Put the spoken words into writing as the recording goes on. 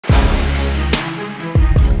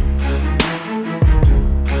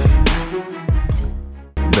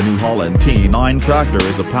Holland T9 Tractor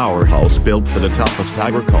is a powerhouse built for the toughest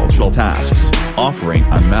agricultural tasks, offering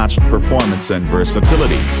unmatched performance and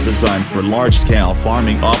versatility. Designed for large-scale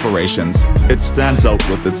farming operations, it stands out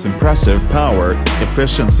with its impressive power,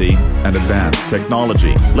 efficiency, and advanced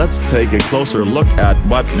technology. Let's take a closer look at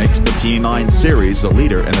what makes the T9 series a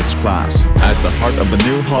leader in its class. At the heart of the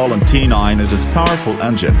new Holland T9 is its powerful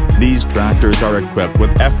engine. These tractors are equipped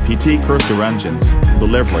with FPT Cursor engines,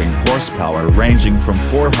 delivering horsepower ranging from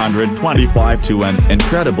 425 to an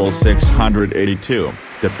incredible 682.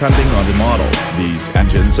 Depending on the model, these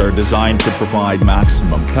engines are designed to provide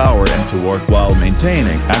maximum power and torque while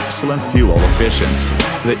maintaining excellent fuel efficiency.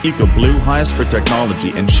 The EcoBlue Hyper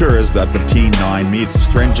technology ensures that the T9 meets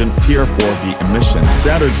stringent Tier 4B emission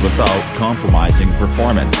standards without compromising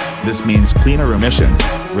performance. This means cleaner emissions,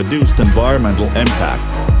 reduced environmental impact,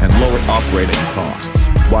 and lower operating costs.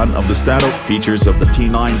 One of the standout features of the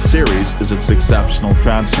T9 series is its exceptional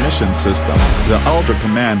transmission system. The Ultra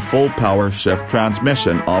Command Full Power Shift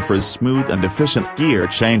transmission offers smooth and efficient gear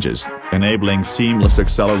changes, enabling seamless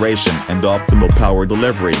acceleration and optimal power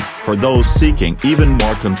delivery for those seeking even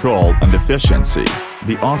more control and efficiency.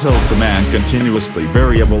 The Auto Command Continuously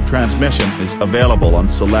Variable transmission is available on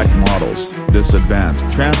select models. This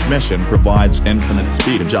advanced transmission provides infinite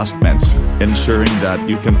speed adjustments, ensuring that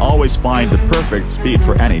you can always find the perfect speed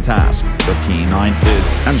for any task. The T9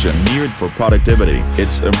 is engineered for productivity.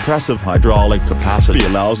 Its impressive hydraulic capacity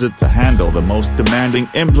allows it to handle the most demanding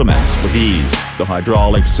implements with ease. The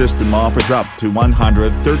hydraulic system offers up to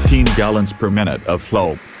 113 gallons per minute of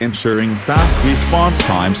flow, ensuring fast response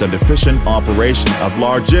times and efficient operation of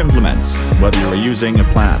large implements. Whether you're using a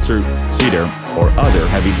planter, seeder, or other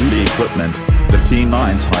heavy-duty equipment, the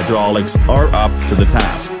T9's hydraulics are up to the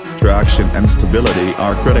task. Traction and stability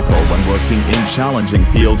are critical when working in challenging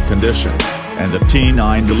field conditions, and the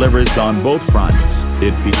T9 delivers on both fronts.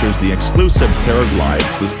 It features the exclusive Terraglide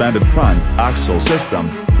suspended front axle system,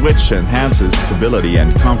 which enhances stability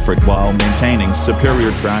and comfort while maintaining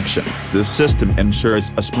superior traction. This system ensures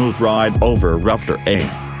a smooth ride over rough terrain,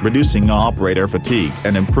 reducing operator fatigue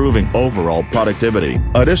and improving overall productivity.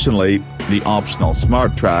 Additionally, the optional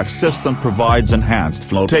SmartTrack system provides enhanced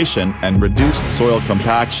flotation and reduced soil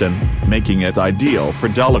compaction, making it ideal for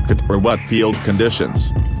delicate or wet field conditions.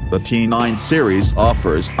 The T9 series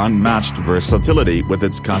offers unmatched versatility with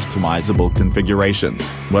its customizable configurations.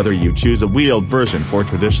 Whether you choose a wheeled version for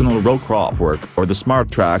traditional row crop work or the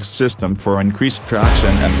SmartTrack system for increased traction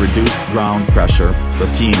and reduced ground pressure, the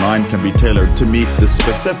T9 can be tailored to meet the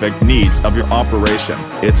specific needs of your operation.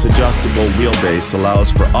 Its adjustable wheelbase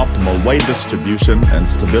allows for optimal weight distribution and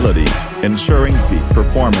stability, ensuring peak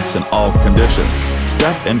performance in all conditions.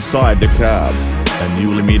 Step inside the cab, and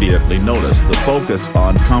you'll immediately notice the focus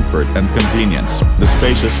on comfort and convenience. The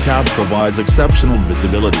spacious cab provides exceptional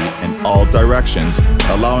visibility in all directions,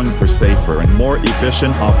 allowing for safer and more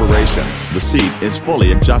efficient operation. The seat is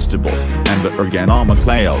fully adjustable, and the ergonomic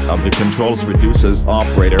layout of the controls reduces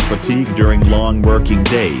operator fatigue during long working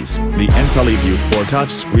days. The IntelliView 4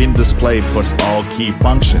 touchscreen display puts all key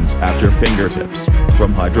functions at your fingertips,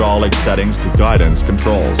 from hydraulic settings to guidance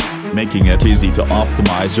controls, making it easy to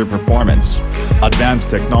optimize your performance. Advanced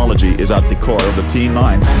technology is at the core of the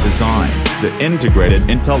T9's design. The integrated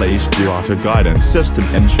IntelliSteer auto guidance system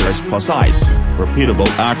ensures precise, repeatable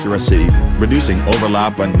accuracy, reducing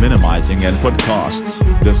overlap and minimizing input costs.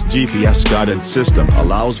 This GPS-guided system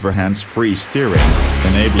allows for hands-free steering,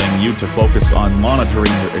 enabling you to focus on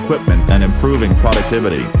monitoring your equipment and improving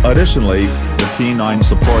productivity. Additionally, the T9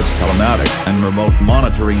 supports telematics and remote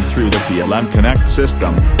monitoring through the PLM Connect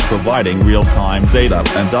system, providing real-time data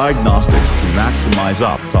and diagnostics to maximize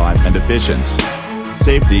uptime and efficiency.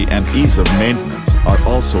 Safety and ease of maintenance are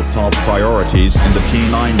also top priorities in the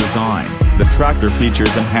T9 design. The tractor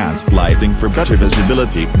features enhanced lighting for better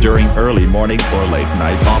visibility during early morning or late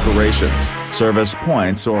night operations. Service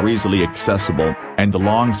points are easily accessible, and the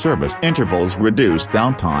long service intervals reduce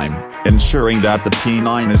downtime, ensuring that the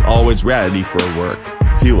T9 is always ready for work.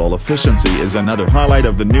 Fuel efficiency is another highlight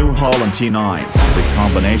of the new Holland T9. The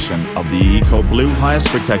combination of the EcoBlue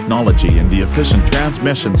Hyper technology and the efficient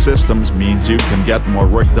transmission systems means you can get more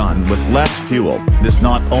work done with less fuel. This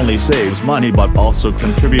not only saves money but also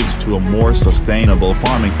contributes to a more sustainable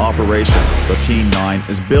farming operation. The T9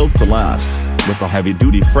 is built to last, with a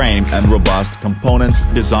heavy-duty frame and robust components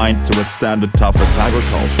designed to withstand the toughest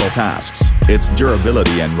agricultural tasks. Its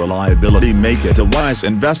durability and reliability make it a wise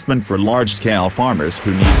investment for large-scale farmers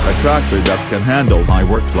who need a tractor that can handle high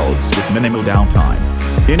workloads with minimal downtime.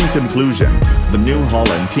 In conclusion, the new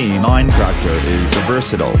Holland T9 Tractor is a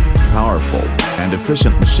versatile, powerful, and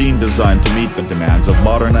efficient machine designed to meet the demands of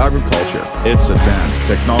modern agriculture. Its advanced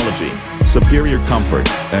technology, superior comfort,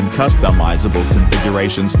 and customizable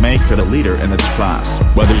configurations make it a leader in its class.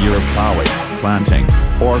 Whether you're plowing, planting,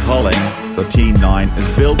 or hauling, the T9 is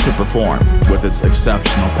built to perform. With its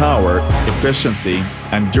exceptional power, efficiency,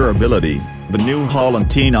 and durability, the new Holland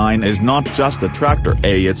T9 is not just a tractor,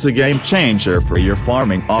 it's a game changer for your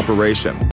farming operation.